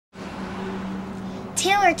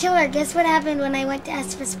Taylor, guess what happened when I went to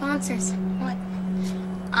ask for sponsors? What?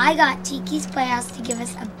 I got Tiki's Playhouse to give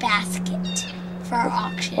us a basket for our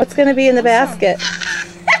auction. What's going to be in the basket?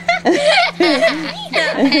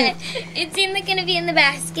 It's going to be in the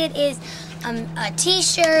basket is a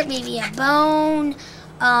t-shirt, maybe a bone,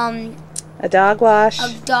 A dog wash.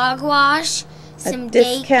 some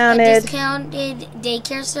discounted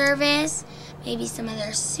daycare service, maybe some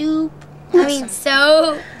other soup. I mean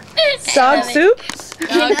soap. Dog soup?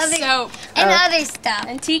 Dog soap. And other stuff.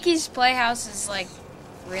 And Tiki's Playhouse is like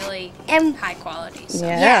really high quality. So.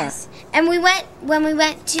 Yeah. Yes. And when we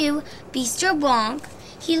went to Bistro Blanc,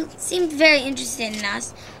 he seemed very interested in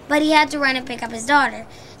us, but he had to run and pick up his daughter.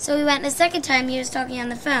 So we went a second time, he was talking on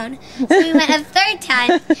the phone. So we went a third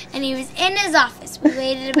time, and he was in his office. We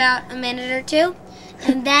waited about a minute or two,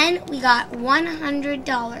 and then we got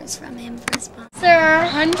 $100 from him for a sponsor.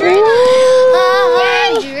 100?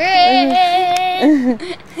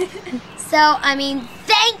 So, I mean,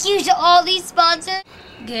 thank you to all these sponsors.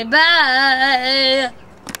 Goodbye.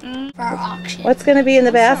 For our auction. What's going to be in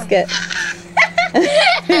the basket?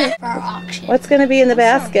 For our auction. What's going to be in the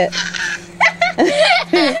basket?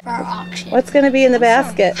 For our auction. What's going to be in the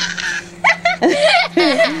basket?